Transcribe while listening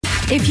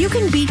If you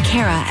can beat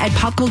Kara at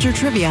Pop Culture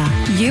Trivia,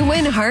 you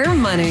win her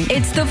money.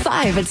 It's the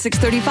 5 at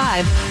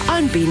 6:35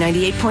 on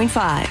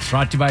B98.5.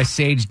 Brought to you by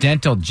Sage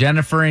Dental.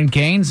 Jennifer in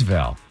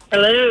Gainesville.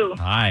 Hello.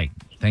 Hi.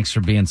 Thanks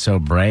for being so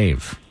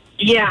brave.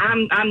 Yeah,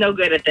 I'm no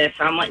good at this.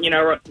 I'm letting you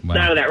know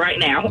that right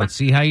now. Let's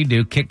see how you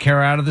do. Kick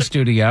Kara out of the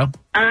studio.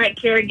 All right,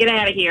 Carrie, get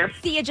out of here.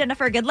 See you,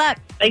 Jennifer. Good luck.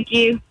 Thank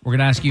you. We're going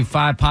to ask you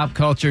 5 pop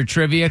culture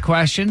trivia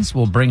questions.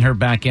 We'll bring her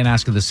back in,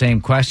 ask her the same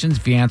questions.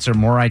 If you answer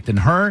more right than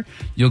her,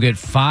 you'll get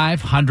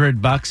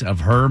 $500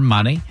 of her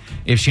money.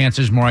 If she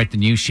answers more right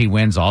than you, she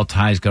wins. All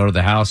ties go to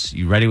the house.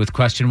 You ready with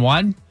question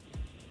 1?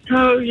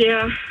 Oh,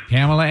 yeah.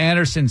 Pamela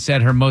Anderson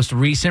said her most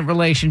recent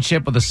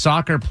relationship with a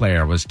soccer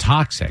player was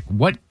toxic.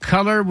 What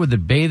color were the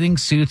bathing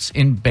suits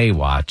in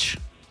Baywatch?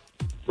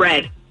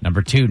 Red.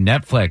 Number 2,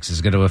 Netflix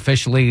is going to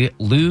officially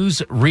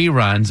lose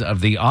reruns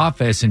of The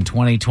Office in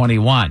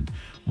 2021.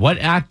 What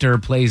actor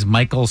plays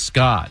Michael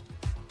Scott?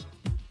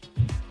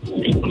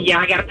 Yeah,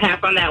 I got to pass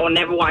on that one.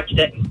 Never watched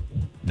it.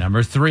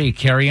 Number 3,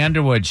 Carrie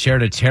Underwood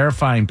shared a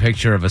terrifying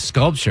picture of a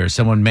sculpture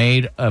someone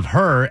made of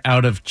her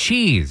out of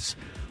cheese.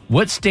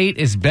 What state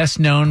is best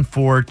known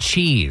for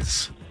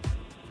cheese?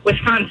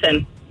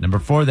 Wisconsin. Number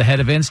 4, the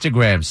head of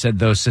Instagram said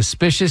those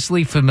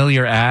suspiciously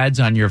familiar ads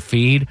on your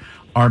feed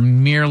are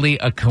merely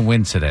a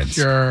coincidence.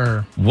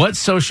 Sure. What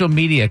social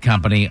media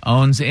company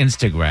owns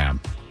Instagram?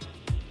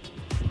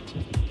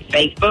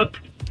 Facebook.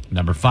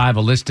 Number 5,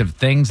 a list of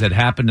things that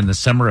happened in the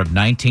summer of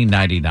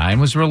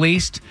 1999 was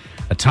released.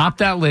 Atop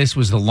that list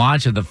was the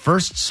launch of the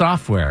first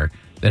software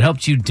that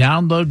helped you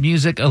download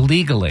music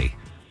illegally.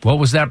 What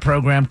was that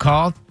program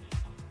called?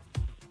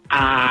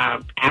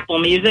 Apple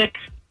Music.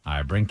 All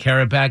right, bring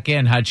Kara back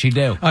in. How'd she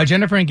do?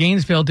 Jennifer in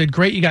Gainesville did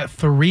great. You got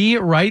 3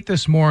 right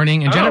this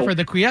morning. And Jennifer,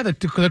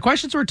 the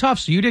questions were tough,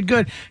 so you did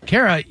good.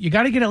 Kara, you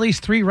got to get at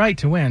least 3 right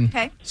to win.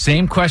 Okay.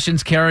 Same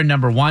questions, Kara.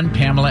 Number 1,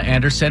 Pamela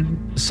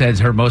Anderson says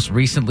her most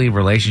recently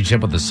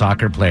relationship with a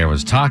soccer player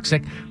was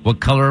toxic.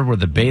 What color were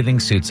the bathing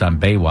suits on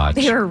Baywatch?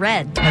 They were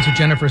red. That's what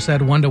Jennifer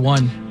said,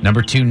 1-1.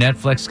 Number 2,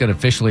 Netflix could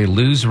officially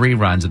lose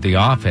reruns of The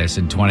Office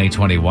in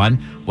 2021.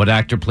 What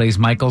actor plays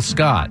Michael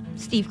Scott?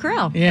 Steve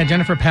Carell. Yeah,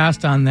 Jennifer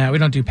passed on that. We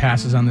don't do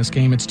passes on this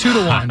game. It's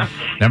 2-1.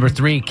 Number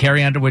 3,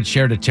 Carrie Underwood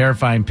shared a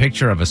terrifying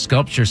picture of a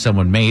sculpture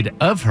someone made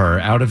of her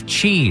out of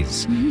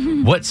cheese.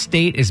 What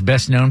state is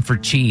best known for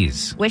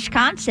cheese?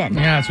 Wisconsin.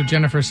 Yeah, that's what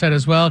Jennifer said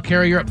as well.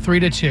 Carrie, you're up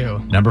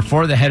 3-2. Number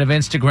 4, the head of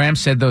Instagram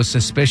said those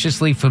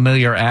suspiciously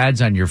familiar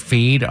ads on your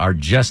feed are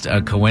just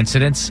a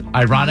coincidence.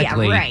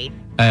 Ironically, Yeah, right.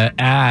 an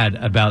ad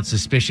about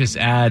suspicious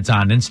ads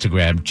on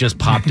Instagram just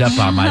popped up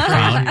on my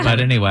phone. But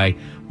anyway,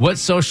 what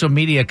social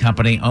media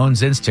company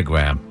owns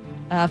Instagram?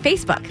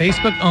 Facebook.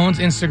 Facebook owns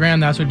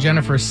Instagram. That's what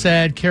Jennifer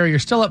said. Carrie, you're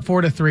still up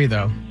 4-3,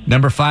 though.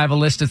 Number 5, a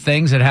list of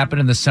things that happened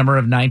in the summer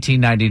of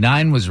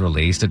 1999 was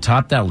released.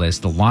 Atop that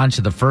list, the launch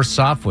of the first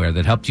software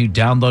that helped you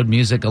download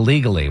music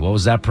illegally. What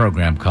was that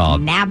program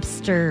called?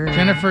 Napster.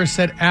 Jennifer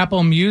said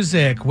Apple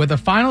Music. With a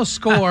final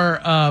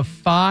score of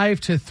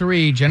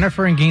 5-3,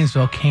 Jennifer in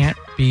Gainesville can't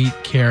beat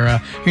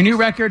Kara. Your new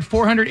record,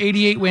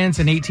 488 wins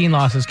and 18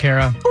 losses,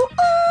 Kara. Ooh, ooh.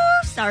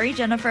 Sorry,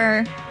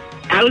 Jennifer.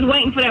 I was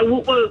waiting for that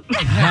whoop whoop.